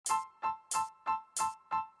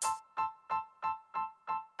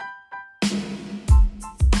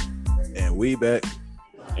we back.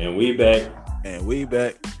 And we back. And we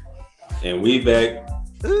back. And we back.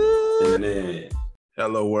 Ooh. And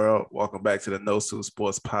Hello, world. Welcome back to the No Suit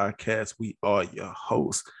Sports Podcast. We are your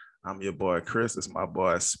hosts. I'm your boy, Chris. It's my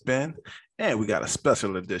boy, Spin. And we got a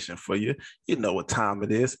special edition for you. You know what time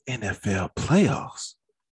it is. NFL playoffs.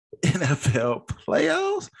 NFL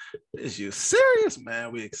playoffs? Is you serious,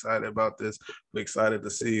 man? We excited about this. We're excited to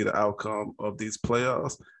see the outcome of these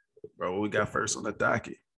playoffs. Bro, what we got first on the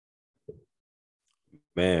docket?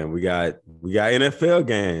 man, we got NFL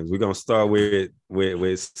games. We're gonna start with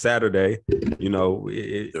Saturday. You know,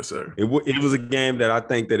 Yes, sir. It was a game that I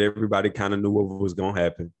think that everybody kind of knew what was gonna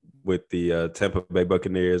happen with the Tampa Bay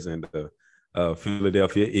Buccaneers and the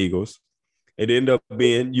Philadelphia Eagles. It ended up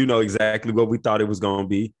being, exactly what we thought it was gonna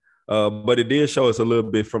be. But it did show us a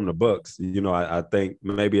little bit from the Bucs. I think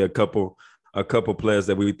maybe a couple players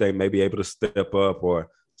that we think may be able to step up, or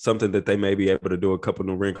something that they may be able to do, a couple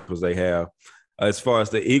new wrinkles they have. As far as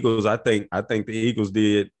the Eagles, I think the Eagles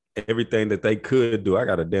did everything that they could do. I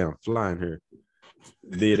got a damn fly in here.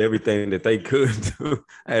 Did everything that they could do.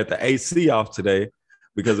 I had the AC off today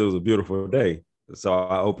because it was a beautiful day. So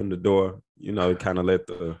I opened the door, kind of let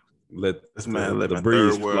the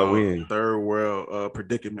breeze flow in. Third world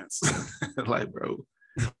predicaments. Like, bro.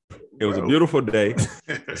 It was a beautiful day.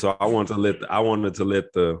 So I wanted to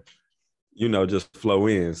let the just flow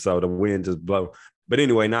in. So the wind just blow. But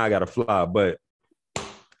anyway, now I got to fly. But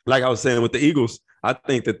like I was saying with the Eagles, I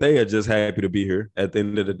think that they are just happy to be here at the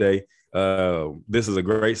end of the day. This is a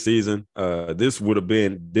great season. This would have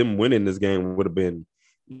been, them winning this game would have been,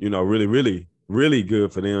 really, really, really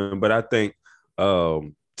good for them. But I think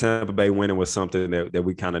Tampa Bay winning was something that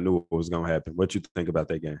we kind of knew what was going to happen. What you think about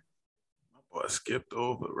that game? Boy, skipped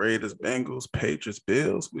over Raiders, Bengals, Patriots,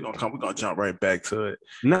 Bills. We're gonna jump right back to it.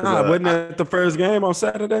 Wasn't that the first game on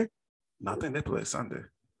Saturday? No, I think they played Sunday.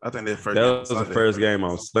 I think their first. That was the first game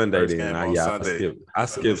on Sunday. I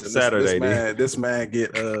skipped Saturday. This man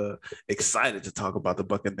get excited to talk about the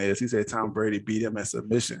Buccaneers. He said Tom Brady beat him at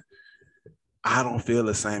submission. I don't feel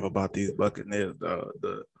the same about these Buccaneers.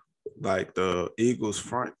 The Eagles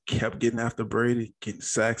front kept getting after Brady, getting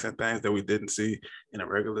sacks and things that we didn't see in the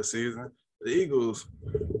regular season. The Eagles,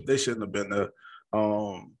 they shouldn't have been there.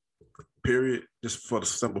 Period. Just for the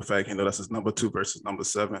simple fact, that's his number 2 versus number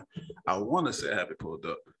 7. I want to say I have it pulled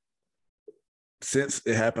up. Since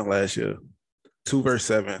it happened last year, 2 versus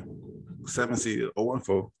 7 seeded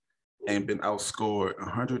 0-4, and been outscored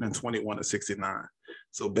 121-69.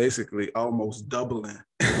 So basically, almost doubling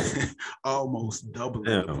the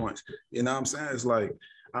points. You know what I'm saying? It's like,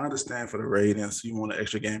 I understand for the ratings, you want an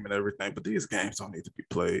extra game and everything, but these games don't need to be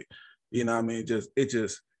played. You know what I mean?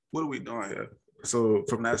 What are we doing here? So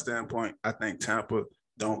from that standpoint, I think Tampa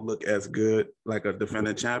don't look as good like a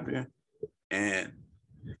defending champion. And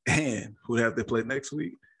who have they play next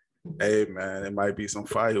week? Hey man, it might be some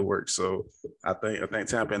fireworks. So I think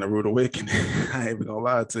Tampa in the rude awakening. I ain't even gonna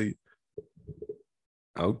lie to you.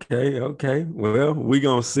 Okay. Well, we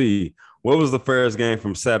gonna see. What was the first game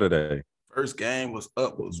from Saturday? First game was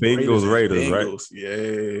Bengals, Raiders, right?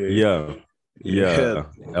 Yeah. Okay.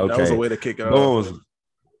 That was a way to kick it off.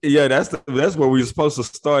 Yeah, that's where we were supposed to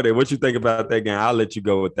start it. What you think about that game? I'll let you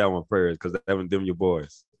go with that one first, because that one, them your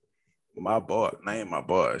boys. My boy, name my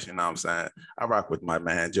boys. You know what I'm saying? I rock with my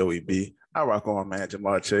man Joey B. I rock on my man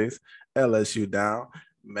Jamar Chase. LSU down.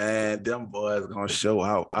 Man, them boys gonna show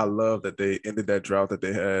out. I love that they ended that drought that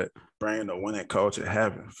they had, bringing the winning culture,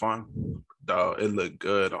 having fun. Dog, it looked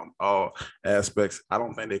good on all aspects. I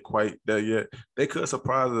don't think they're quite there yet. They could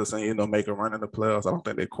surprise us and make a run in the playoffs. I don't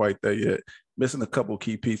think they're quite there yet. Missing a couple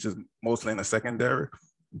key pieces, mostly in the secondary.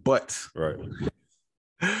 But right,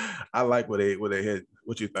 I like where they hit.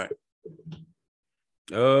 What you think?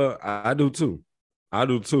 I do too. I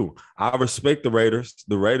respect the Raiders.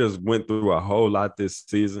 The Raiders went through a whole lot this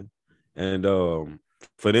season, and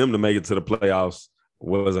for them to make it to the playoffs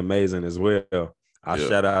was amazing as well. I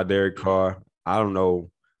shout out Derek Carr. I don't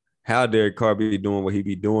know how Derek Carr be doing what he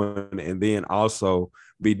be doing, and then also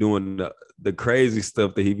be doing the crazy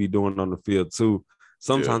stuff that he be doing on the field too.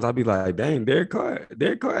 Sometimes I'll be like, dang, Derek Carr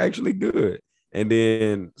actually good. And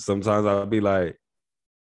then sometimes I'll be like,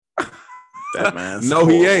 that man's no,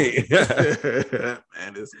 he ain't. Man,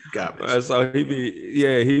 it's garbage. So he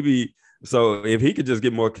be. So if he could just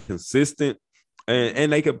get more consistent,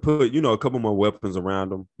 and they could put, a couple more weapons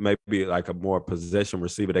around him, maybe like a more possession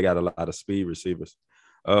receiver. They got a lot of speed receivers.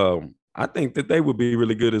 I think that they would be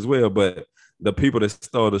really good as well. But the people that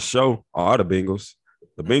stole the show are the Bengals.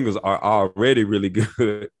 The Bengals are already really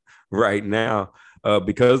good right now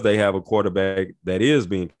because they have a quarterback that is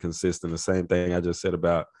being consistent. The same thing I just said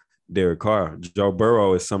about Derek Carr. Joe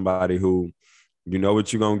Burrow is somebody who you know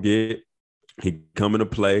what you're gonna get. He coming to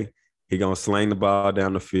play. He gonna sling the ball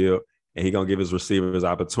down the field, and he gonna give his receivers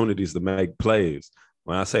opportunities to make plays.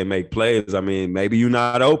 When I say make plays, I mean maybe you're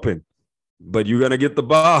not open, but you're gonna get the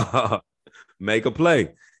ball. Make a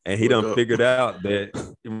play. And he done figured out that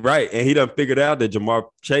right. And he done figured out that Jamar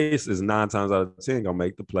Chase is 9 times out of 10 gonna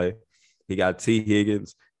make the play. He got T.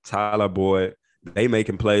 Higgins, Tyler Boyd. They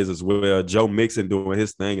making plays as well. Joe Mixon doing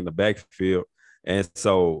his thing in the backfield. And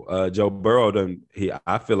so Joe Burrow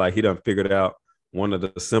I feel like he done figured out one of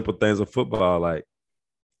the simple things of football. Like,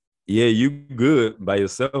 yeah, you good by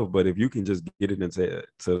yourself, but if you can just get it into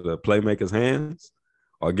the playmaker's hands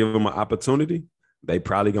or give them an opportunity, they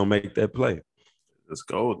probably gonna make that play. It's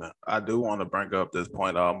golden. I do want to bring up this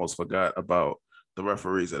point. I almost forgot about the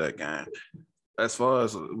referees of that game. As far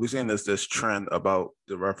as we've seen this trend about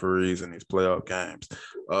the referees in these playoff games,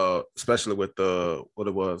 especially with the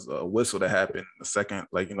whistle that happened in the second,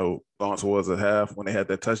 going towards the half when they had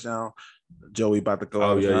that touchdown. Joey about to go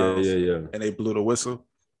out of bounds, and they blew the whistle.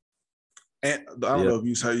 And I don't know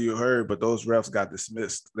if you heard, but those refs got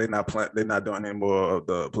dismissed. They're not playing. They're not doing any more of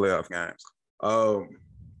the playoff games.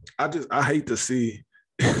 I hate to see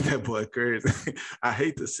that boy crazy. I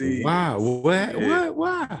hate to see. Wow. What?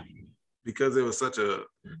 Why? Because it was such a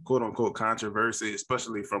quote unquote controversy,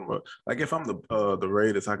 especially from if I'm the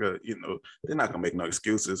Raiders, I could, they're not gonna make no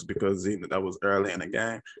excuses because that was early in the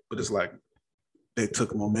game. But it's like they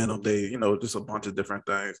took momentum. They, just a bunch of different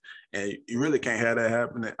things, and you really can't have that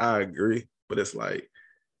happening. I agree, but it's like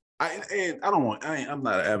I'm not an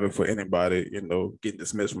advocate for anybody, getting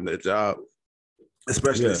dismissed from their job.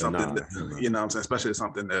 Especially you know what I'm saying? Especially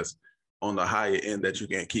something that's on the higher end that you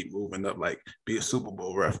can keep moving up, like be a Super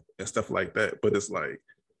Bowl ref and stuff like that. But it's like,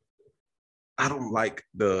 I don't like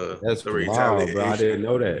the retaliation. Bro. I didn't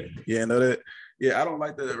know that. Yeah, know that. Yeah, I don't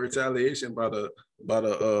like the retaliation by the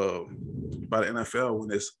NFL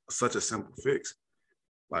when it's such a simple fix.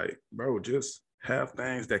 Like, bro, just have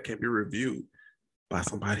things that can be reviewed by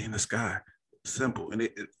somebody in the sky. Simple. And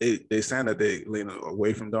they saying that they lean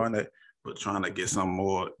away from doing that, but trying to get some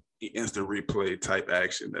more instant replay type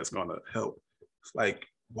action that's going to help. It's like,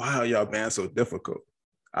 why are y'all being so difficult?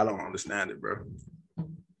 I don't understand it, bro.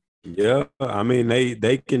 Yeah, I mean,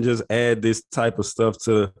 they can just add this type of stuff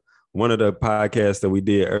to one of the podcasts that we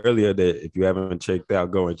did earlier that if you haven't checked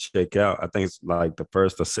out, go and check out. I think it's like the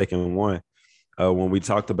first or second one. When we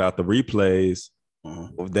talked about the replays,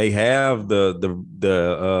 they have the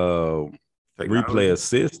replay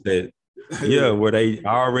assist that where they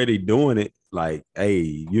already doing it. Like,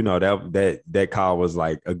 hey, that call was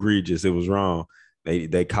like egregious. It was wrong.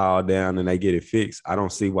 They call down and they get it fixed. I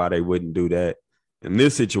don't see why they wouldn't do that in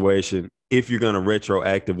this situation. If you're gonna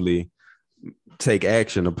retroactively take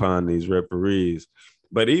action upon these referees,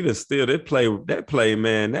 but even still, that play,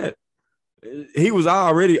 man, that he was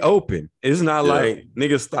already open. It's not like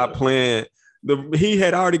niggas stopped playing. He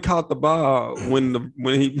had already caught the ball when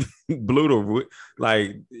he blew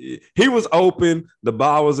the he was open, the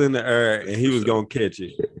ball was in the air, and he was gonna catch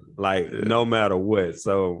it no matter what.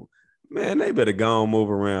 So, man, they better go and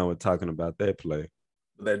move around with talking about that play.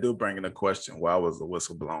 They do bring in a question: why was the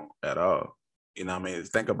whistle blown at all? You know what I mean?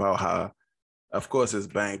 Think about how, of course, it's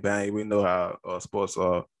bang bang. We know how sports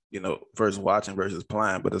are, first watching versus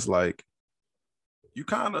playing, but it's like, you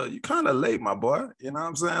kind of late, my boy. You know what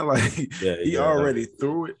I'm saying? Like, he already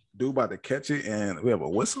threw it, dude about to catch it, and we have a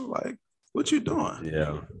whistle. Like, what you doing?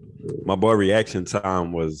 Yeah. My boy reaction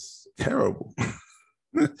time was terrible.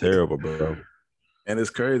 Terrible, bro. And it's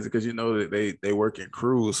crazy because that they work in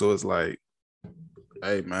crews. So it's like,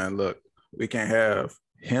 hey man, look, we can't have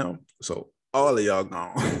him. So all of y'all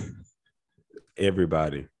gone.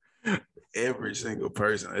 Everybody. Every single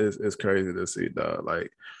person. It's crazy to see, dog. Like,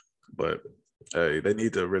 but hey, they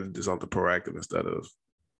need to really do something proactive instead of,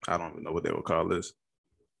 I don't even know what they would call this.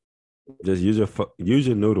 Just use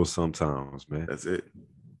your noodles sometimes, man. That's it.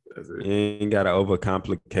 You ain't gotta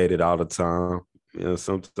overcomplicate it all the time.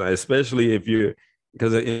 Sometimes, especially if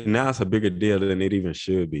because now it's a bigger deal than it even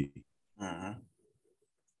should be. Mm-hmm.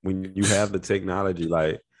 When you have the technology,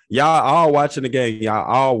 like y'all all watching the game, y'all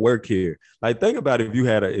all work here. Like, think about if you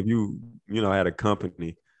had a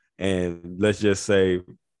company, and let's just say,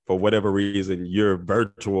 for whatever reason, you're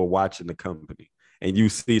virtual watching the company and you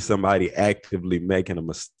see somebody actively making a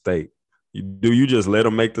mistake. Do you just let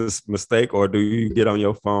them make this mistake, or do you get on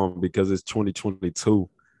your phone because it's 2022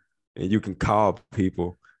 and you can call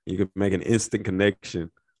people, you can make an instant connection?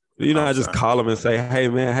 You not just call them and say, hey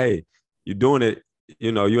man, hey, you're doing it,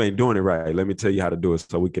 you ain't doing it right. Let me tell you how to do it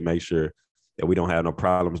so we can make sure that we don't have no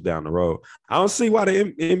problems down the road. I don't see why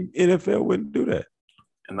the NFL wouldn't do that.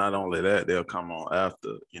 And not only that, they'll come on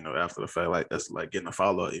after, after the fact, like that's like getting a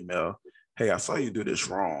follow-up email. Hey, I saw you do this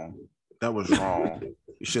wrong. That was wrong.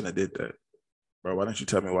 You shouldn't have did that. Bro, why didn't you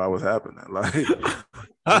tell me why it was happening? Like,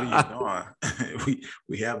 what are you doing?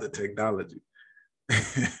 we have the technology.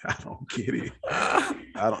 I don't get it.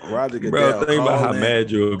 Roger Goodell. Bro, think about how mad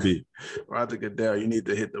you'll be. Roger Goodell, you need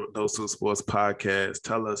to hit Those Two Sports podcast.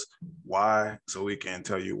 Tell us why, so we can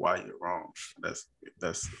tell you why you're wrong. That's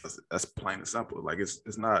plain and simple. Like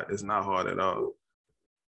it's not hard at all.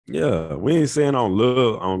 Yeah, we ain't saying on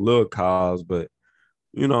little calls, but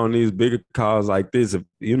on these bigger calls like this, if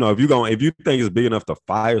you think it's big enough to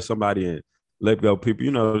fire somebody and let go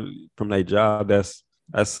people, from their job, that's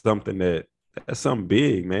something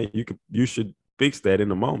big, man. You should fix that in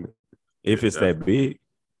the moment if it's that big.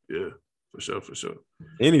 Yeah, for sure.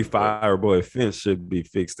 Any fireable offense should be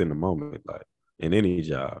fixed in the moment, like in any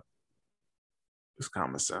job. It's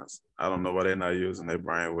common sense. I don't know why they're not using their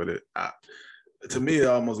brain with it. To me, it's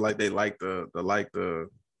almost like they like the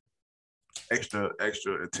extra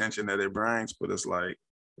attention that it brings, but it's like,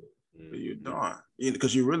 what are you doing?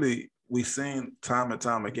 Because we've seen time and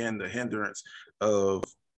time again the hindrance of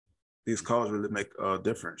these calls really make a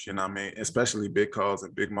difference, you know what I mean? Especially big calls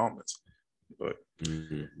and big moments. But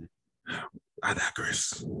I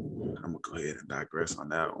digress. I'm gonna go ahead and digress on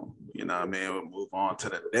that one. You know what I mean? We'll move on to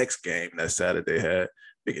the next game that Saturday had.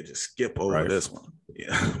 We could just skip over this one.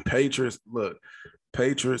 Yeah. Patriots,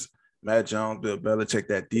 Matt Jones, Bill Belichick,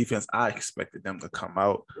 that defense, I expected them to come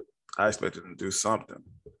out. I expected them to do something.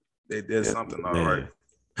 They did something all right.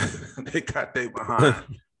 They got they behind.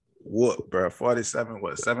 What, bro?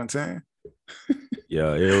 17?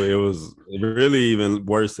 Yeah, it was really even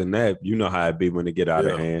worse than that. You know how it be when they get out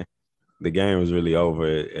of hand. The game was really over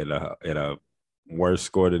at a worse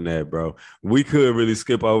score than that, bro. We could really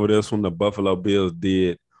skip over this one. The Buffalo Bills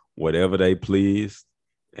did whatever they pleased,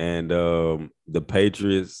 and the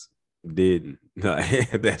Patriots didn't.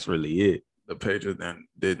 That's really it. The Patriots then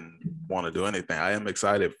didn't want to do anything. I am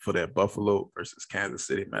excited for that Buffalo versus Kansas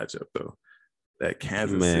City matchup, though. That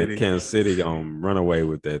Kansas City gonna run away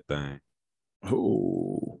with that thing.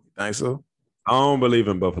 Ooh, think so? I don't believe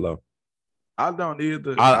in Buffalo. I don't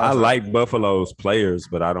either. I like Buffalo's players,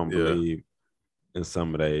 but I don't believe in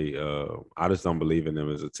some of I just don't believe in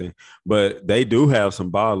them as a team. But they do have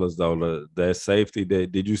some ballers though. That safety,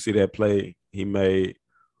 did you see that play he made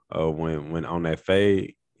when on that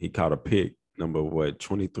fade he caught a pick, number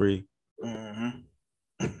 23?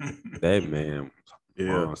 Mm-hmm. That man.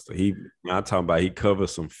 Monster. I'm talking about he covered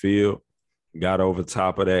some field, got over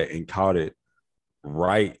top of that and caught it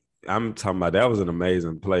right. I'm talking about that was an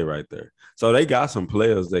amazing play right there. So they got some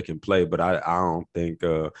players that can play, but I don't think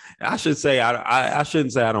I should say I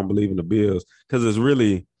shouldn't say I don't believe in the Bills because it's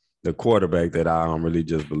really the quarterback that I don't really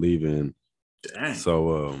just believe in. Dang.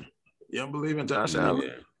 So you don't believe in Josh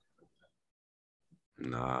Allen?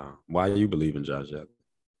 Nah. Why you believe in Josh Allen?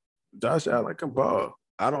 Josh Allen can ball.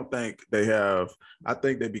 I don't think they have. I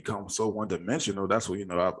think they become so one-dimensional. That's what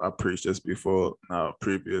I preached this before in our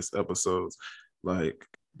previous episodes. Like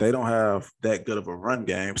they don't have that good of a run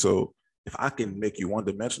game. So if I can make you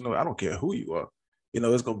one-dimensional, I don't care who you are.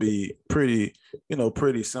 It's gonna be pretty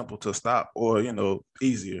simple to stop, or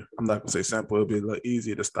easier. I'm not gonna say simple. It'll be a little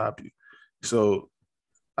easier to stop you. So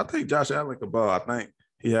I think Josh Allen can ball. I think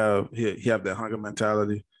he have that hunger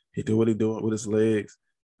mentality. He do what he doing with his legs.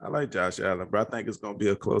 I like Josh Allen, but I think it's going to be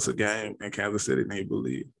a closer game in Kansas City than you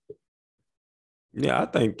believe. Yeah, I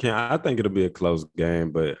think it'll be a close game,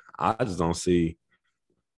 but I just don't see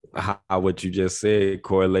how what you just said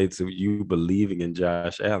correlates to you believing in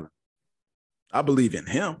Josh Allen. I believe in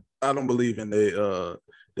him. I don't believe in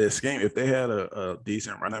their scheme. If they had a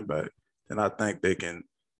decent running back, then I think they can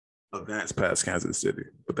advance past Kansas City,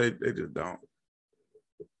 but they just don't.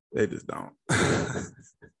 They just don't.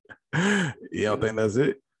 You don't think that's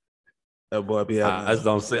it? That boy be having. I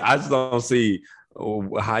just don't see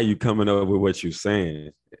how you coming up with what you're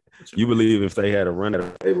saying. You believe if they had a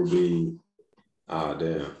run, they would be. Oh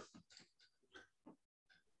damn,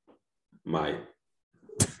 Mike.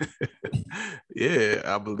 Yeah,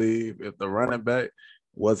 I believe if the running back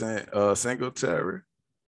wasn't Singletary,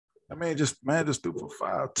 I mean, just threw for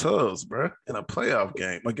 5 tubs, bro, in a playoff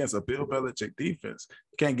game against a Bill Belichick defense.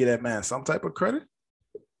 You can't give that man some type of credit.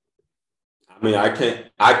 I mean,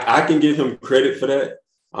 I can give him credit for that.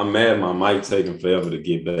 I'm mad my mic taking forever to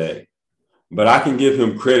get back. But I can give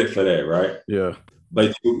him credit for that, right? Yeah.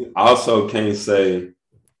 But you also can't say,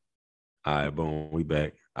 all right, boom, we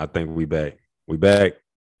back. I think we back. We back.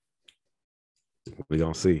 We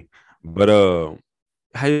gonna see. But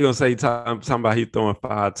how you gonna say talking about he throwing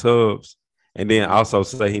 5 tubs and then also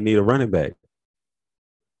say he need a running back?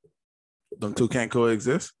 Them two can't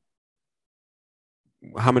coexist.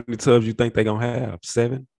 How many tubs you think they're gonna have?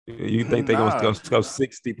 7? You think they're gonna go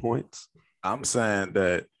 60 points? I'm saying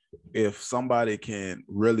that if somebody can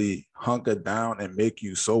really hunker down and make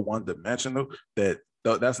you so one-dimensional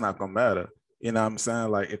that's not gonna matter. You know what I'm saying?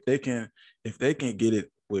 Like if they can get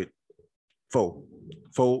it with four,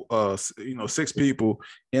 6 people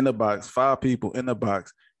in the box, 5 people in the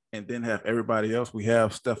box, and then have everybody else. We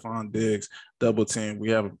have Stephon Diggs double team.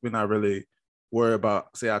 We're not really worried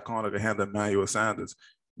about, say, our corner can handle Emmanuel Sanders.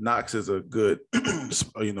 Knox is a good,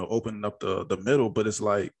 opening up the middle, but it's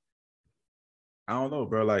like, I don't know,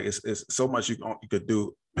 bro. Like it's so much you could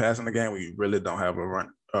do passing the game when you really don't have a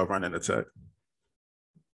running attack.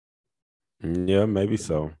 Yeah, maybe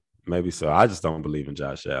so. I just don't believe in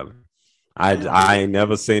Josh Allen. I ain't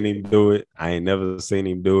never seen him do it. And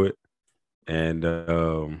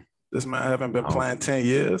this man haven't been playing 10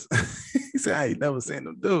 years. He said, I ain't never seen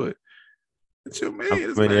him do it. What you mean? I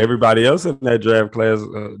mean, everybody else in that draft class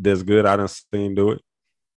that's good, I done seen him do it.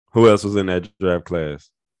 Who else was in that draft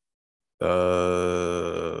class? Was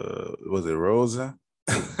it Rosen?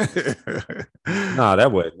 Nah,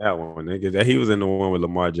 that wasn't that one, nigga. He was in the one with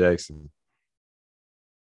Lamar Jackson.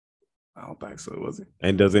 I don't think so, was he?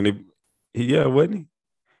 And wasn't he?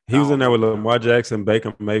 He was in there with Lamar Jackson,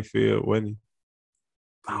 Baker Mayfield, wasn't he?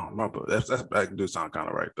 I don't remember. That do sound kind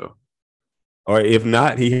of right though. Or if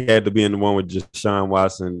not, he had to be in the one with Deshaun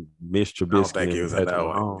Watson, Mitch Trubisky. I don't think he was in that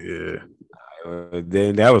one. Yeah.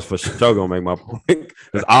 Then that was for sure gonna make my point,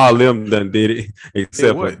 because all them done did it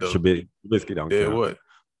except for Trubisky. Trubisky don't count. What?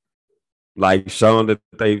 Like showing that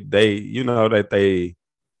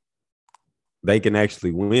they can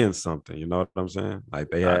actually win something. You know what I'm saying?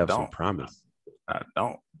 Like they have some promise. I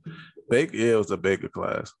don't. Baker, it was a Baker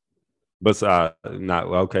class. But not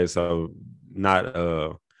okay. So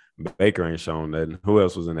not Baker ain't shown that. Who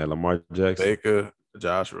else was in there? Lamar Jackson, Baker,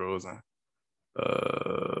 Josh Rosen.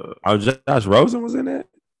 Josh Rosen was in that.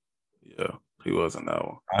 Yeah, he was in that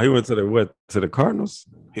one. He went to the Cardinals.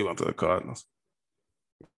 He went to the Cardinals.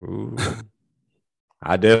 Ooh.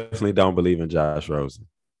 I definitely don't believe in Josh Rosen.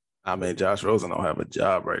 I mean, Josh Rosen don't have a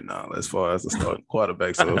job right now as far as the starting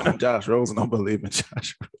quarterback. So Josh Rosen don't believe in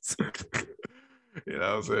Josh Rosen. You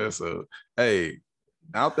know what I'm saying? So, hey,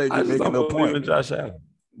 I don't think you're making no point. In Josh Allen.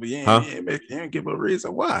 But you ain't give a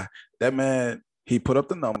reason why. That man, he put up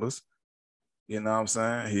the numbers. You know what I'm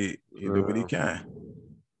saying? He do what he can.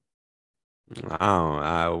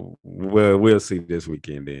 We'll see this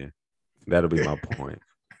weekend then. That'll be my point.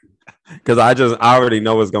 Because I already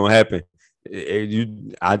know what's gonna happen.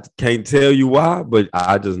 I can't tell you why, but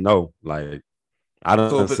I just know. Like I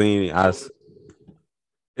don't see.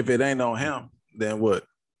 If it ain't on him, then what?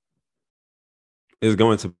 It's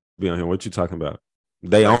going to be on him. What you talking about?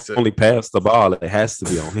 They only pass the ball. It has to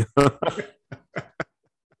be on him.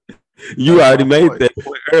 You already made that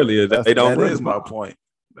point earlier. That is my point.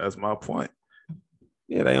 That's my point.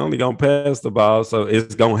 Yeah, they only gonna pass the ball, so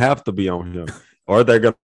it's gonna have to be on him, or they're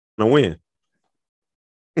gonna win.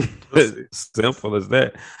 Simple as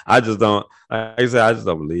that. I just don't. Like I said, I just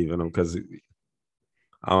don't believe in them because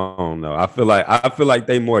I don't know. I feel like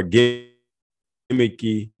they more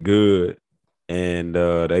gimmicky, good, and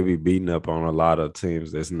they be beating up on a lot of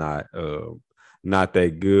teams that's not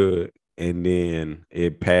that good, and then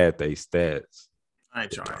it pad their stats. I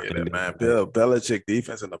ain't trying to hear that, man. Bill Belichick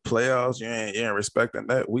defense in the playoffs, you ain't respecting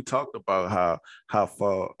that. We talked about how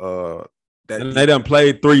far that and they done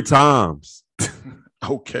played 3 times.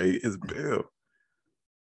 Okay, it's Bill.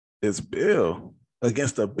 It's Bill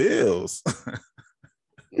against the Bills.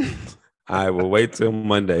 I will wait till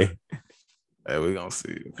Monday. Hey, we're gonna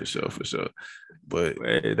see for sure. But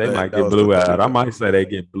they might get blew out. I might say they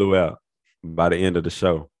get blew out by the end of the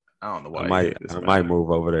show. I don't know why I might move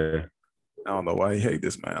over there. I don't know why he hate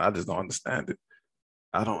this man. I just don't understand it.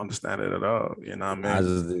 I don't understand it at all. You know what I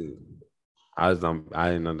mean? I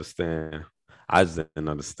didn't understand. I just didn't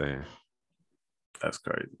understand. That's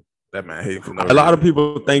crazy. That man hate for no reason. A lot of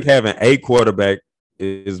people think having a quarterback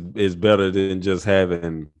is better than just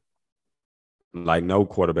having like no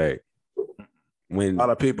quarterback. When a lot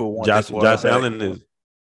of people want Josh Allen is.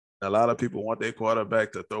 A lot of people want their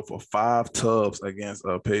quarterback to throw for 5 tubs against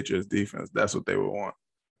a Patriots defense. That's what they would want.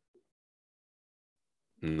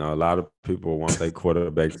 No, a lot of people want their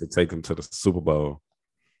quarterback to take them to the Super Bowl.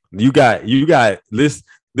 You got this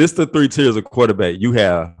the 3 tiers of quarterback. You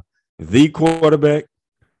have the quarterback,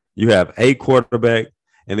 you have a quarterback,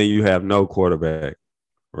 and then you have no quarterback,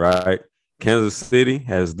 right? Kansas City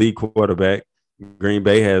has the quarterback. Green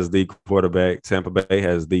Bay has the quarterback. Tampa Bay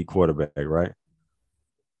has the quarterback, right?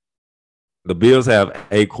 The Bills have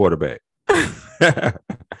a quarterback.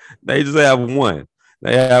 They just have one.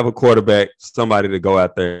 They have a quarterback, somebody to go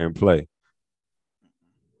out there and play.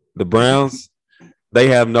 The Browns, they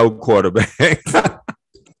have no quarterback.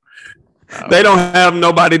 They don't have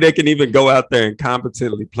nobody that can even go out there and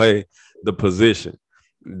competently play the position.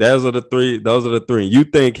 Those are the three. Those are the three. You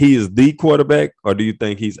think he is the quarterback, or do you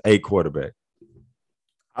think he's a quarterback?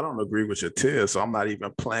 I don't agree with your tiers, so I'm not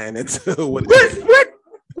even playing into what.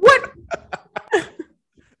 What?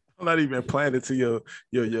 I'm not even playing into your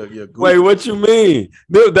group. Wait, what you mean?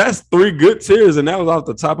 Dude, that's three good tiers, and that was off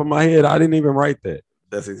the top of my head. I didn't even write that.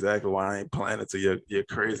 That's exactly why I ain't playing into your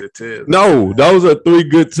crazy tiers. No, those are three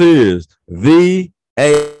good tiers. The,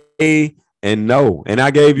 A, and no. And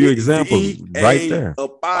I gave you examples right there.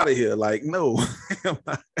 Up out of here. Like, no.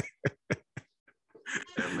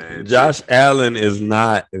 Man, Josh Allen is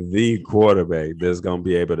not the quarterback that's gonna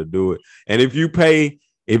be able to do it. And if you pay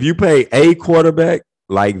a quarterback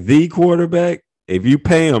like the quarterback, if you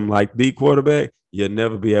pay him like the quarterback, you'll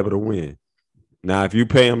never be able to win. Now, if you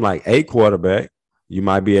pay him like a quarterback, you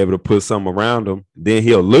might be able to put something around him. Then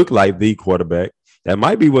he'll look like the quarterback. That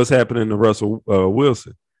might be what's happening to Russell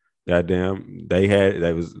Wilson. Goddamn,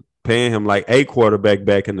 they was paying him like a quarterback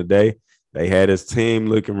back in the day. They had his team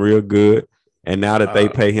looking real good. And now that they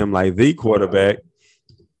pay him like the quarterback,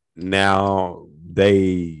 now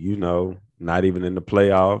they, not even in the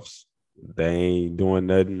playoffs. They ain't doing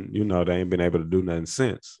nothing. They ain't been able to do nothing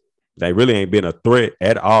since. They really ain't been a threat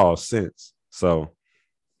at all since. So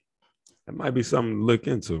that might be something to look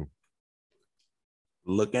into.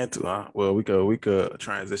 Huh? Well, we could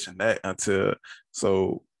transition that until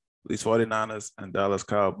these 49ers and Dallas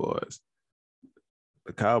Cowboys.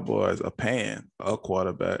 The Cowboys are paying a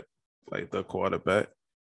quarterback, like the quarterback,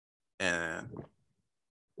 and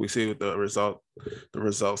we see what the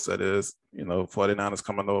results that is, 49ers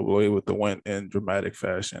coming away with the win in dramatic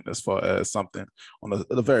fashion as far as something on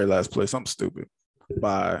the very last play, something stupid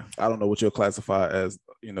by, I don't know what you'll classify as,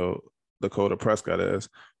 Dakota Prescott as.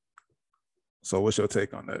 So what's your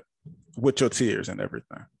take on that? With your tiers and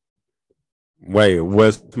everything. Wait,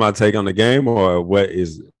 what's my take on the game, or what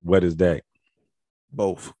is Dak?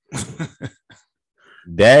 Both.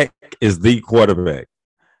 Dak is the quarterback.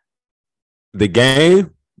 The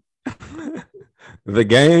game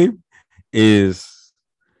is,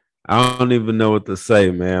 I don't even know what to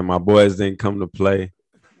say, man. My boys didn't come to play.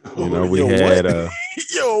 What?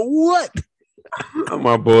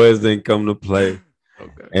 My boys didn't come to play.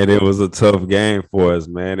 Okay. And it was a tough game for us,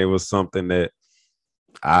 man. It was something that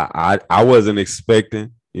I wasn't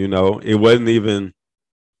expecting. It wasn't even,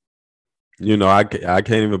 I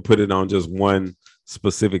can't even put it on just one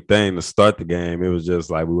specific thing to start the game. It was just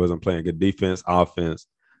like we wasn't playing good defense, offense,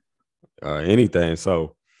 anything.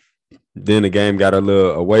 So then the game got a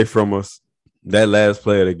little away from us. That last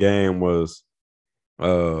play of the game was,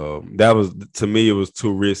 to me, it was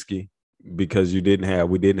too risky because we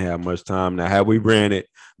didn't have much time. Now, had we ran it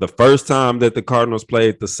the first time that the Cardinals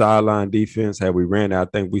played the sideline defense, had we ran it, I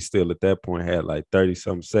think we still at that point had like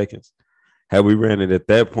 30-something seconds. Had we ran it at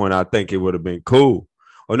that point, I think it would have been cool.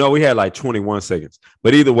 Oh, no, we had like 21 seconds.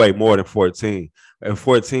 But either way, more than 14. At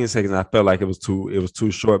 14 seconds, I felt like it was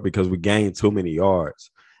too short because we gained too many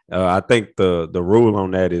yards. I think the rule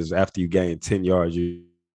on that is after you gain 10 yards, you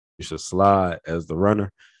should slide as the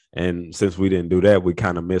runner. And since we didn't do that, we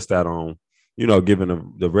kind of missed out on,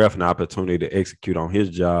 giving the ref an opportunity to execute on his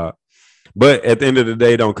job. But at the end of the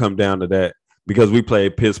day, don't come down to that because we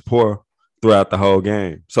played piss poor throughout the whole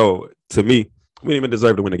game. So to me, we didn't even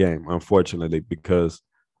deserve to win the game, unfortunately, because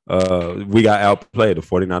we got outplayed. The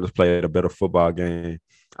 49ers played a better football game.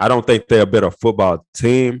 I don't think they're a better football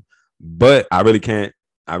team, but I really can't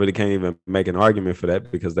even make an argument for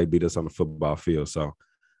that because they beat us on the football field. So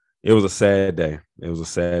it was a sad day. It was a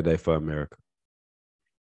sad day for America.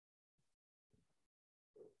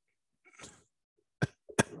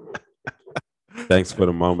 Thanks for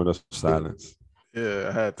the moment of silence. Yeah,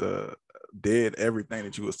 I had to dead everything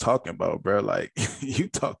that you was talking about, bro. Like, you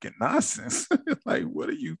talking nonsense. Like, what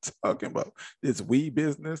are you talking about? This weed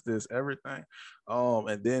business, this everything.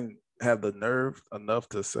 And then have the nerve enough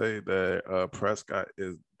to say that Prescott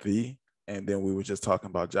is and then we were just talking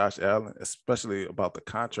about Josh Allen, especially about the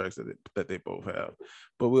contracts that they both have.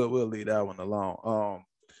 But we'll leave that one alone.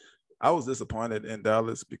 I was disappointed in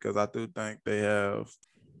Dallas because I do think they have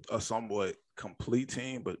a somewhat complete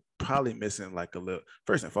team, but probably missing like a little,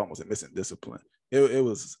 first and foremost, missing discipline. It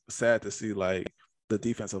was sad to see like the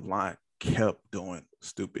defensive line kept doing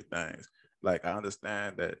stupid things. Like, I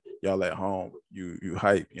understand that y'all at home, you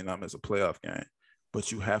hype, it's a playoff game,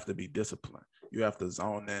 but you have to be disciplined. You have to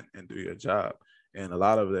zone in and do your job. And a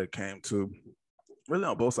lot of that came to really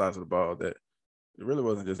on both sides of the ball that It really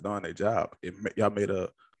wasn't just doing their job. Y'all made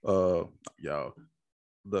y'all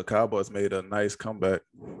the Cowboys made a nice comeback,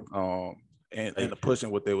 and the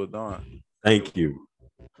pushing what they were doing. Thank you.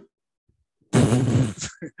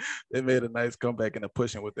 They made a nice comeback in the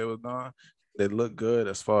pushing what they were doing. They looked good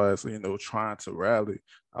as far as trying to rally.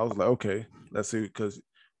 I was like, okay, let's see, because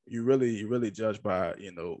you really judge by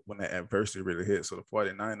when that adversity really hits. So the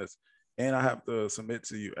 49ers, and I have to submit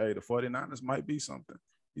to you, hey, the 49ers might be something.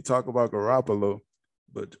 You talk about Garoppolo,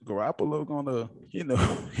 but Garoppolo gonna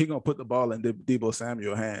he gonna put the ball in Deebo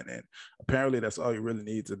Samuel's hand, and apparently that's all you really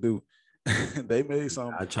need to do. They made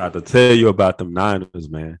some. I tried to tell you about them Niners,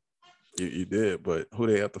 man. You did, but who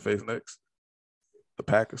they have to face next? The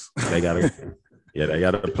Packers. They gotta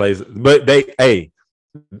play. But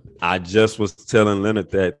I just was telling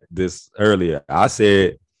Leonard that this earlier. I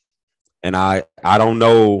said, and I don't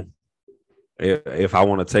know if I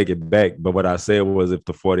want to take it back, but what I said was if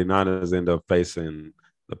the 49ers end up facing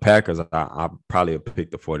the Packers, I probably have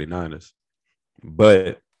picked the 49ers.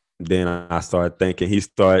 But then I started thinking, he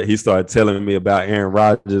started telling me about Aaron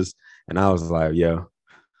Rodgers, and I was like, yeah,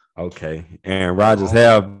 okay. Aaron Rodgers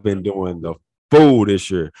have been doing the fool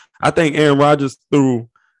this year. I think Aaron Rodgers threw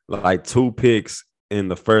like 2 picks in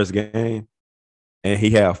the first game, and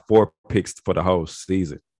he had 4 picks for the whole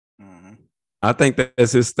season. Mm-hmm. I think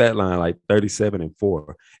that's his stat line, like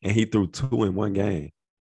 37-4, and he threw 2 in one game.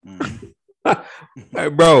 Mm-hmm. Hey,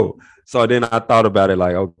 bro. So then I thought about it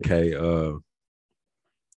like, okay,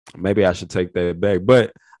 maybe I should take that back.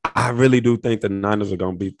 But I really do think the Niners are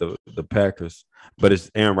going to beat the Packers. But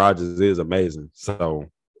Aaron Rodgers is amazing. So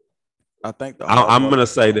I think I'm going to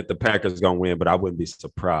say that the Packers are going to win, but I wouldn't be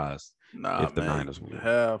surprised if the Niners win.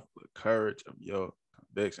 Have the courage of your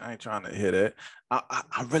conviction. I ain't trying to hear that.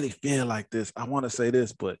 I really feel like this. I want to say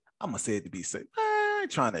this, but I'm going to say it to be safe. I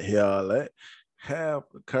ain't trying to hear all that. Have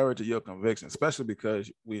the courage of your conviction, especially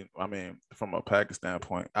because from a Packers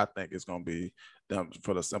standpoint, I think it's going to be them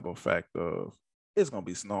for the simple fact of it's going to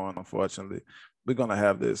be snowing, unfortunately. We're going to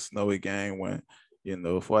have this snowy game when,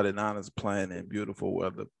 49ers playing in beautiful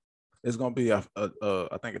weather. It's going to be, I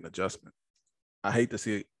think, an adjustment. I hate to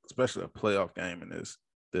see, especially a playoff game in this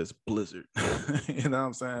blizzard. You know what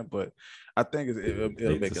I'm saying? But I think it'll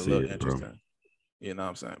make it look interesting. Bro. You know what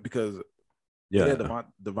I'm saying? Because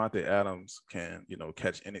Devontae Adams can,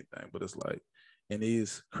 catch anything, but it's like in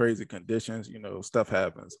these crazy conditions, stuff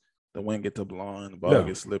happens. The wind gets to blowing, the ball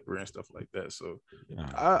gets slippery and stuff like that. So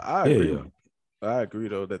I agree. Yeah. I agree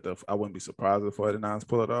though that I wouldn't be surprised if the 49ers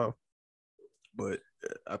pull it off. But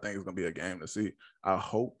I think it's gonna be a game to see. I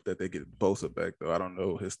hope that they get Bosa back though. I don't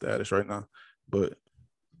know his status right now, but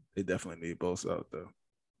they definitely need Bosa out there.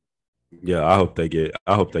 Yeah, I hope they get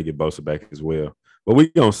Bosa back as well. But we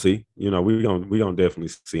gonna see. We gonna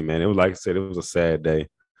definitely see, man. It was like I said, it was a sad day.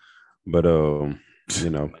 But bro,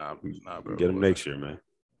 get them next year, man.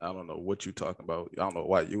 I don't know what you're talking about. I don't know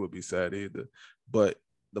why you would be sad either. But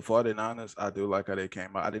the 49ers, I do like how they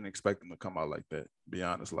came out. I didn't expect them to come out like that, to be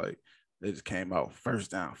honest. Like they just came out first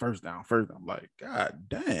down. I'm like, God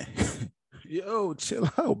damn. Yo, chill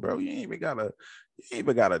out, bro. You ain't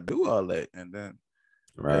even gotta do all that. And then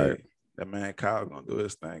that man Kyle gonna do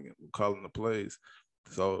his thing and calling the plays.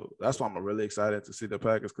 So that's why I'm really excited to see the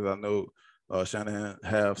Packers, because I know Shanahan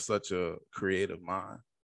have such a creative mind.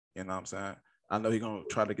 You know what I'm saying? I know he's gonna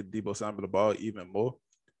try to get Deebo Samuel the ball even more.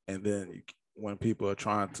 And then when people are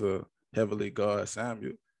trying to heavily guard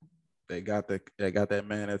Samuel, they got that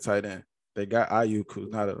man at tight end. They got Ayuk, who's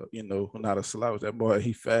not a slouch. That boy,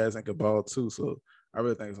 he fast and can ball too. So I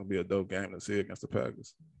really think it's gonna be a dope game to see against the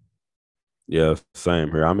Packers. Yeah, same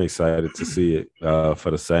here. I'm excited to see it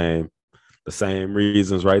for the same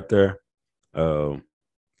reasons right there. And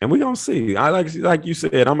we're gonna see. I like you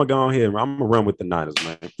said, I'm gonna go ahead and I'm gonna run with the Niners,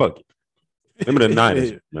 man. Fuck it. Remember the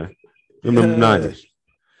Niners, man. Remember the Niners.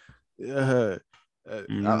 Yeah.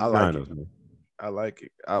 I like it. Man. I like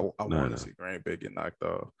it. I want to see Green Bay get knocked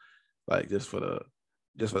off. Like just for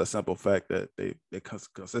the simple fact that they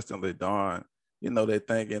consistently darn, they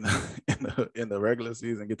think in the regular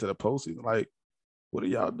season, get to the postseason. Like, what are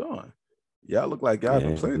y'all doing? Y'all look like y'all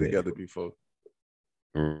been playing together before.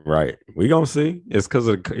 Right. We gonna see. It's because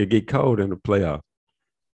it get cold in the playoff.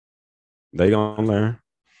 They gonna learn.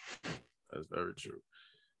 That's very true.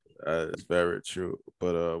 It's very true.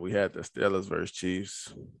 But we had the Steelers versus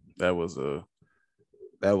Chiefs. That was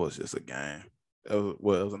just a game. That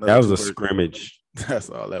was a scrimmage. That's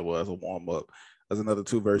all that was, a warm up. That's another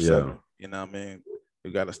 2 versus 7. You know what I mean?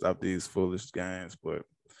 We got to stop these foolish games. But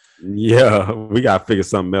yeah, we got to figure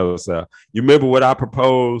something else out. You remember what I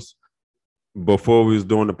proposed before we was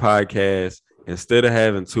doing the podcast? Instead of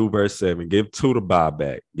having 2 versus 7, give 2 the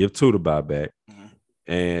buyback. Mm-hmm.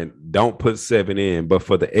 and don't put 7 in. But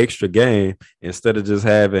for the extra game, instead of just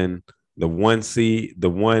having the one seed, the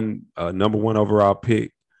one number one overall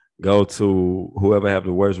pick go to whoever have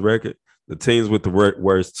the worst record, the teams with the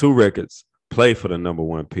worst two records play for the number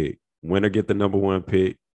one pick. Winner get the number one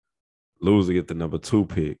pick, loser get the number two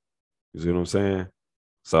pick. You see what I'm saying?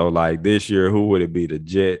 So like this year, who would it be? The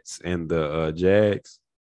Jets and the Jags?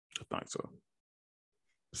 I think so.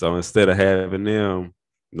 So instead of having them,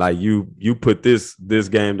 like you put this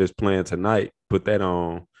game that's playing tonight, put that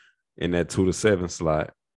on in that 2 to 7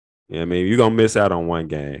 slot. You know what I mean? You're gonna miss out on one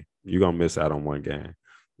game.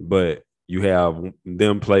 But you have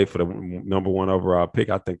them play for the number one overall pick.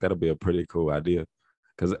 I think that'll be a pretty cool idea.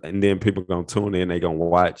 And then people gonna tune in, they gonna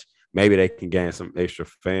watch. Maybe they can gain some extra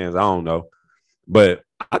fans. I don't know. But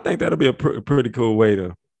I think that'll be a pretty cool way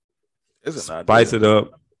to spice it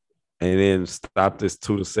up and then stop this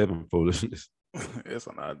 2 to 7 foolishness. It's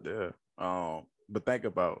an idea. But think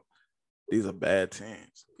about, these are bad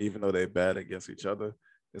teams. Even though they're bad against each other,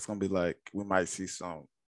 it's gonna be like we might see some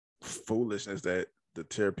foolishness that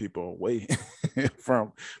deter people away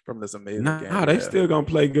from this amazing game. Nah, they still gonna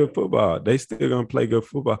play good football. It's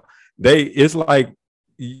like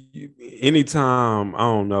anytime, I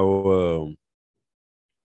don't know,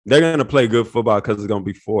 they're gonna play good football because it's gonna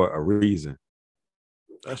be for a reason.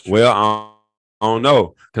 That's true. Well, I don't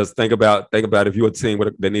know, because think about if you're a team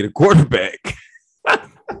that need a quarterback.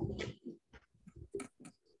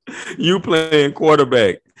 You playing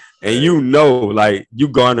quarterback, and you know, like you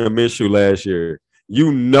Gardner Minshew last year.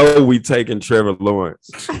 You know we taking Trevor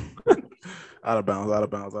Lawrence. Out of bounds.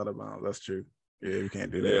 That's true. Yeah, we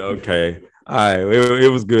can't do that. Yeah, okay. All right. It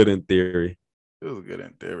was good in theory. It was good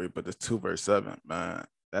in theory, but this 2 versus 7, man,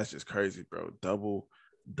 that's just crazy, bro. Double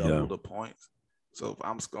the points. So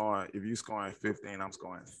if you scoring 15, I'm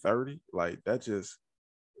scoring 30. Like that's just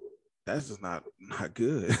not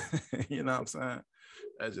good. You know what I'm saying?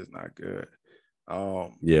 That's just not good.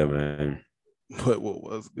 Yeah, man. But what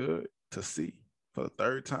was good to see for the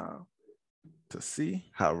third time, to see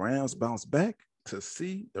how Rams bounce back, to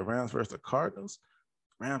see the Rams versus the Cardinals.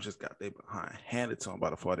 Rams just got their behind handed to them by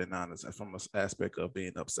the 49ers, and from an aspect of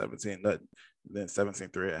being up 17-0, then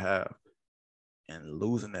 17-3 at half, and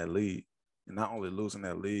losing that lead. And not only losing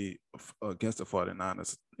that lead against the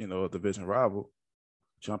 49ers, you know, a division rival,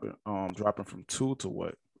 dropping from 2 to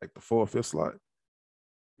what, like the 4th, 5th slot.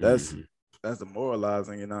 That's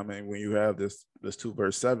demoralizing, you know what I mean, when you have this 2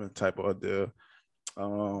 versus 7 type of deal.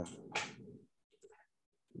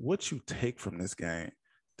 What you take from this game?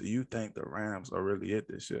 Do you think the Rams are really it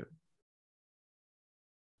this year?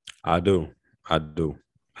 I do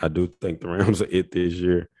think the Rams are it this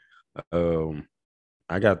year.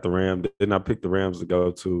 I got the Rams. Didn't I pick the Rams to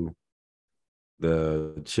go to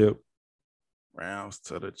the chip? Rams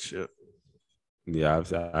to the chip. Yeah,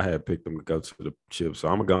 I had picked them to go to the chip. So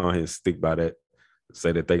I'm going to go ahead and stick by that.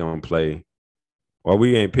 Say that they're going to play. Well,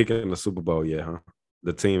 we ain't picking the Super Bowl yet, huh?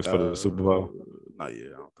 The teams for the Super Bowl? Not yet,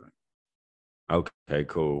 I don't think. Okay,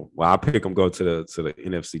 cool. Well, I pick them go to the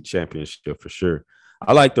NFC Championship for sure.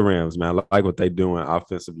 I like the Rams, man. I like what they're doing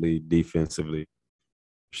offensively, defensively.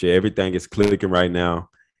 Shit, everything is clicking right now.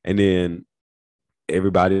 And then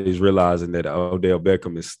everybody is realizing that Odell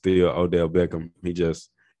Beckham is still Odell Beckham.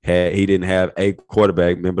 He didn't have a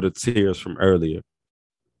quarterback. Remember the tears from earlier.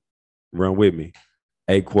 Run with me.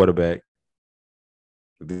 A quarterback,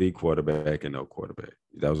 the quarterback, and no quarterback.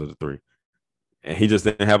 Those are the three. And he just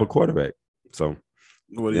didn't have a quarterback. So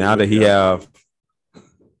now that he have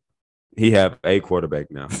a quarterback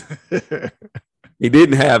now. He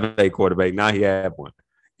didn't have a quarterback. Now he have one.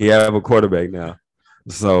 He have a quarterback now.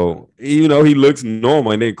 So, you know, he looks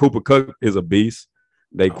normal. And then Cooper Kupp is a beast.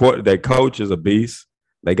 Their coach is a beast.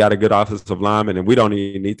 They got a good offensive lineman, and we don't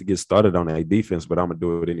even need to get started on their defense, but I'm going to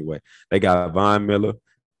do it anyway. They got Von Miller.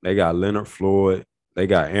 They got Leonard Floyd. They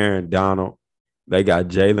got Aaron Donald. They got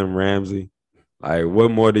Jalen Ramsey. Like,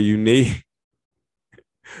 what more do you need?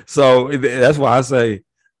 So that's why I say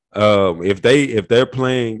if they're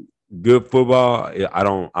playing good football, I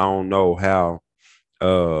don't know how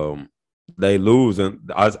they lose,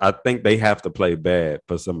 and I think they have to play bad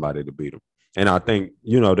for somebody to beat them. And I think,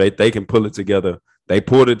 you know, they can pull it together. They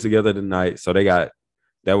pulled it together tonight, so that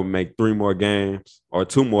would make 3 more games or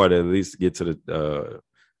 2 more to at least get to the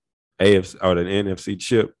AFC or the NFC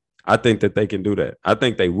chip. I think that they can do that. I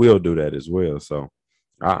think they will do that as well. So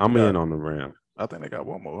I'm in on the Rams. I think they got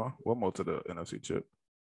one more to the NFC chip.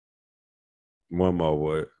 One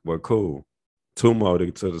more, what cool. 2 more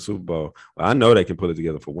to the Super Bowl. Well, I know they can put it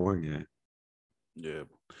together for 1 game. Yeah,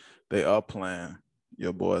 they are playing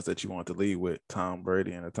your boys that you want to lead with, Tom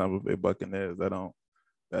Brady and the Tampa Bay Buccaneers. That don't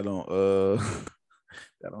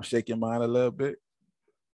That don't shake your mind a little bit.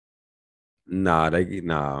 Nah.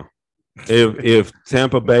 If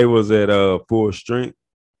Tampa Bay was at full strength,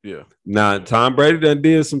 Yeah. now Tom Brady done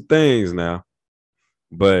did some things now,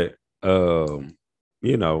 but ain't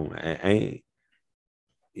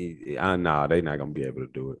nah, they not gonna be able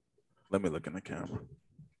to do it. Let me look in the camera.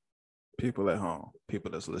 People at home, people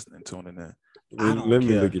that's listening, tuning in. Let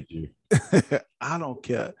me look at you. I don't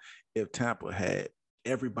care if Tampa had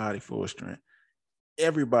everybody full strength,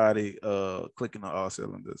 everybody clicking on all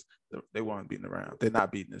cylinders. They weren't beating the Rams. They're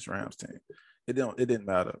not beating this Rams team. It didn't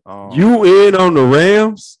matter. You in on the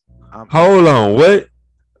Rams? Hold on, what?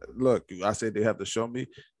 Look, I said they have to show me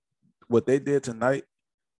what they did tonight.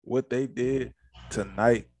 What they did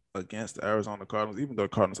tonight against the Arizona Cardinals, even though the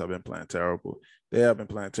Cardinals have been playing terrible, they have been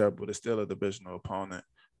playing terrible. They're still a divisional opponent.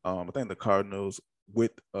 I think the Cardinals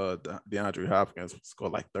with DeAndre Hopkins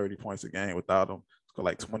scored like 30 points a game. Without him, scored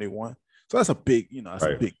like 21. So that's a big, that's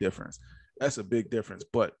a big difference. That's a big difference.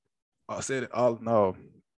 But I said it all in all,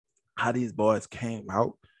 how these boys came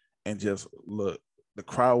out and just look, the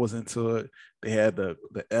crowd was into it. They had the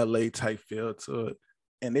LA type feel to it,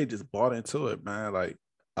 and they just bought into it, man. Like,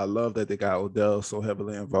 I love that they got Odell so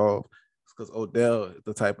heavily involved, because Odell is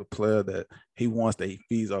the type of player that he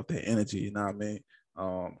feeds off that energy. You know what I mean?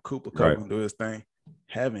 Cooper Kupp gonna do his thing.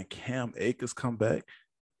 Having Cam Akers come back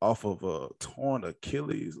off of a torn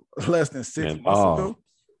Achilles less than 6 months ago,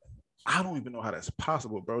 I don't even know how that's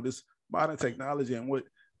possible, bro. This modern technology and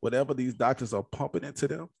whatever these doctors are pumping into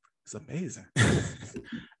them, it's amazing.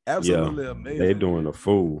 Absolutely amazing. They're doing a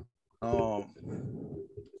fool.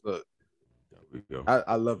 Look,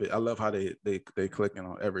 I love it. I love how they clicking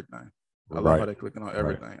on everything. I love how they're clicking on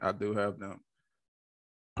everything. I do have them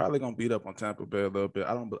probably gonna beat up on Tampa Bay a little bit.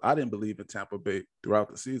 I didn't believe in Tampa Bay throughout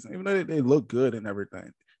the season, even though they look good and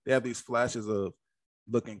everything. They have these flashes of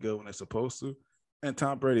looking good when they're supposed to. And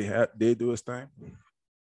Tom Brady did do his thing.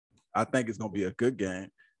 I think it's gonna be a good game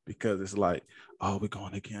because it's like, oh, we're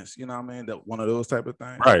going against, you know what I mean? That one of those type of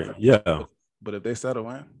things. Right. Yeah. But if they settle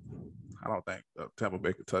in, I don't think Tampa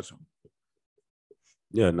Bay could touch them.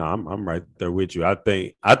 Yeah, no, I'm right there with you. I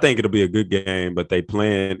think it'll be a good game, but they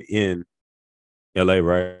playing in LA,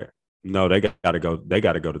 right? No, they gotta go. They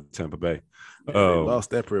gotta go to Tampa Bay. Yeah, they lost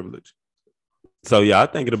that privilege. So yeah, I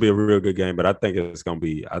think it'll be a real good game, but I think it's gonna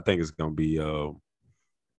be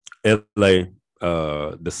LA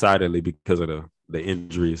decidedly because of the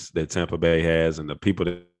injuries that Tampa Bay has and the people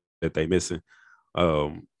that they missing,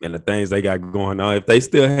 and the things they got going on. If they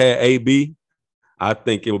still had AB, I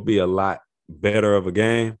think it would be a lot better of a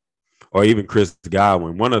game, or even Chris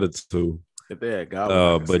Godwin, one of the two. If they had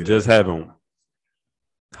Godwin, but just having,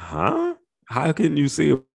 how can you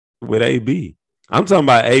see it with AB? I'm talking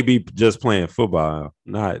about AB just playing football,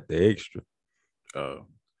 not the extra.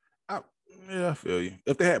 I feel you.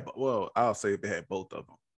 If they had, I'll say if they had both of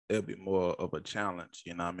them, it'd be more of a challenge.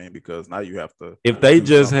 You know what I mean? Because now you have to. If they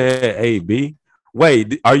just had AB,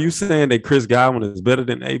 wait, are you saying that Chris Godwin is better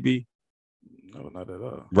than AB? No, not at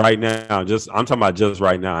all. Right now, I'm talking about just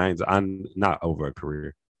right now. I'm not over a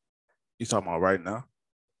career. You talking about right now?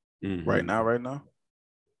 Mm-hmm. Right now.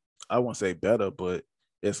 I won't say better, but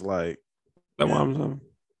it's like. That's what I'm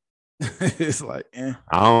saying. It's like, I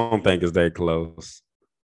don't think it's that close.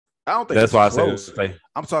 I don't think that's why close. I say.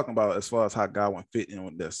 I'm talking about as far as how Godwin fit in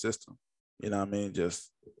with their system. You know what I mean? Just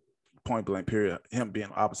point blank period. Him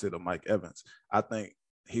being opposite of Mike Evans. I think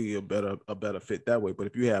he a better fit that way. But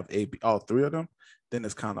if you have all three of them, then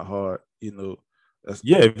it's kind of hard,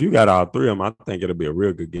 if you got all three of them, I think it'll be a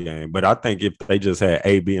real good game. But I think if they just had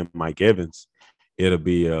AB and Mike Evans, it'll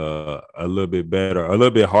be a little bit better, a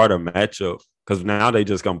little bit harder matchup, because now they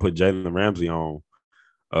just gonna put Jalen Ramsey on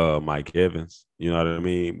Mike Evans. You know what I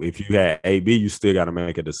mean? If you had AB, you still got to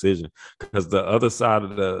make a decision, because the other side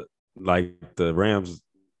of the Rams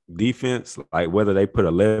defense, like whether they put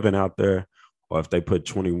 11 out there or if they put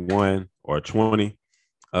 21 or 20,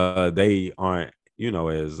 they aren't,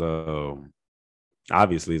 as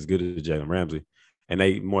obviously as good as Jalen Ramsey, and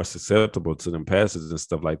they more susceptible to them passes and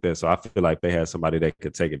stuff like that. So I feel like they had somebody that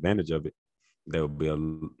could take advantage of it. They would be a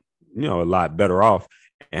lot better off.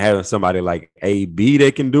 And having somebody like AB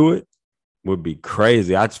that can do it would be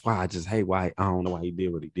crazy. I just hate why. I don't know why he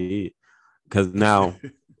did what he did. Because now,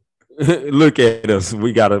 look at us.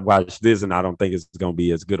 We got to watch this, and I don't think it's going to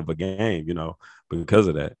be as good of a game, because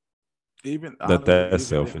of that. That's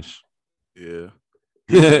selfish. Yeah.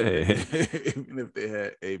 Even if they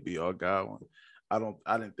had AB or Godwin, I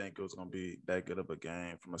didn't think it was going to be that good of a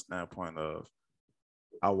game from a standpoint of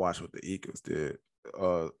I watched what the Eagles did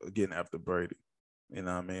getting after Brady. You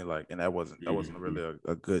know what I mean? Like, and that wasn't really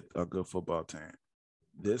a good football team.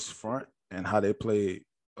 This front and how they played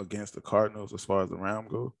against the Cardinals as far as the round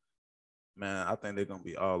go, man, I think they're gonna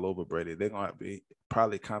be all over Brady. They're gonna be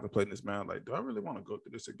probably contemplating this, man. Like, do I really want to go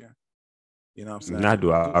through this again? You know what I'm saying? Now,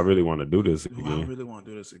 do I really want to do this Do I again? really want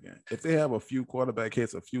to do this again? If they have a few quarterback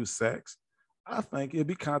hits, a few sacks, I think it'd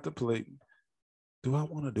be contemplating. Do I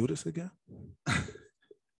want to do this again?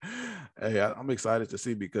 Hey, I'm excited to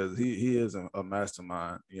see because he is a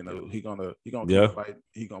mastermind. You know, he gonna keep fighting.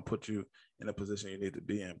 He gonna put you in a position you need to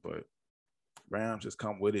be in. But Rams just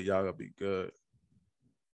come with it. Y'all gonna be good.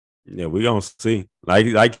 Yeah, we gonna see. Like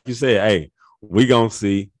you said, hey, we gonna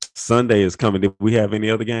see. Sunday is coming. Did we have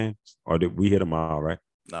any other games, or did we hit them all? Right?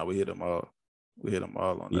 Nah, we hit them all. We hit them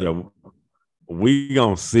all on that. Yeah, we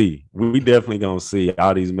gonna see. We definitely gonna see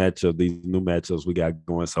all these matchups, these new matchups we got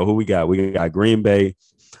going. So who we got? We got Green Bay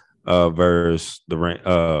versus the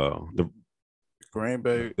Green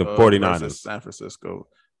Bay, the 49ers versus San Francisco.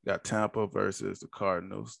 We got Tampa versus the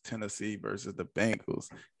Cardinals, Tennessee versus the Bengals,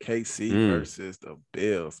 KC versus the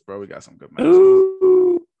Bills. Bro, we got some good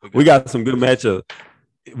matchups. We got some good matchups.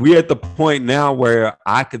 We at the point now where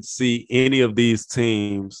I could see any of these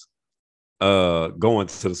teams going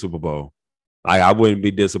to the Super Bowl. Like, I wouldn't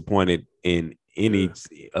be disappointed in any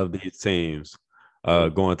of these teams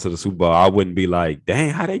going to the Super Bowl. I wouldn't be like,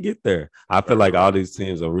 dang, how they get there? I feel like all these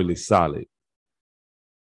teams are really solid.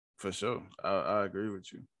 For sure. I agree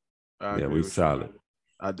with you. We solid.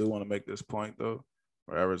 I do want to make this point, though,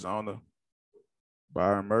 for Arizona.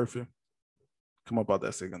 Byron Murphy, come up out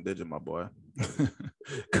that single digit, my boy.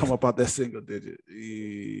 Come up out that single digit.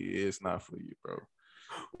 It's not for you, bro.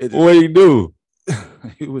 What did he do?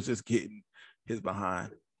 He was just getting his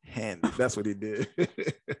behind handed. That's what he did.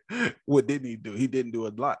 What didn't he do? He didn't do a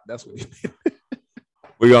lot. That's what he did.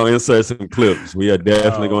 We're going to insert some clips. We are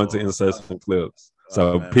definitely going to insert some clips.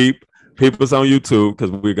 So people us on YouTube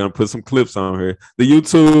because we're going to put some clips on here. The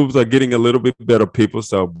YouTubes are getting a little bit better, people,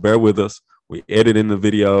 so bear with us. We editing the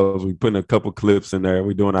videos. We putting a couple clips in there.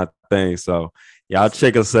 We doing our thing. So y'all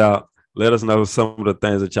check us out. Let us know some of the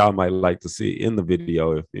things that y'all might like to see in the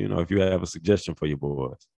video. If you have a suggestion for your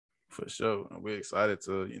boys. For sure. And we're excited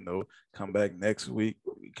to, come back next week.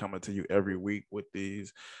 We coming to you every week with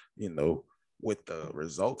these, with the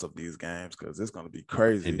results of these games because it's going to be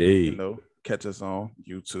crazy. Indeed. Catch us on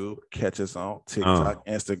YouTube, catch us on TikTok,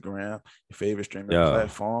 Instagram, your favorite streaming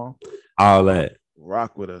platform. All that.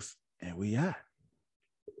 Rock with us. And we out,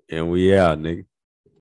 nigga.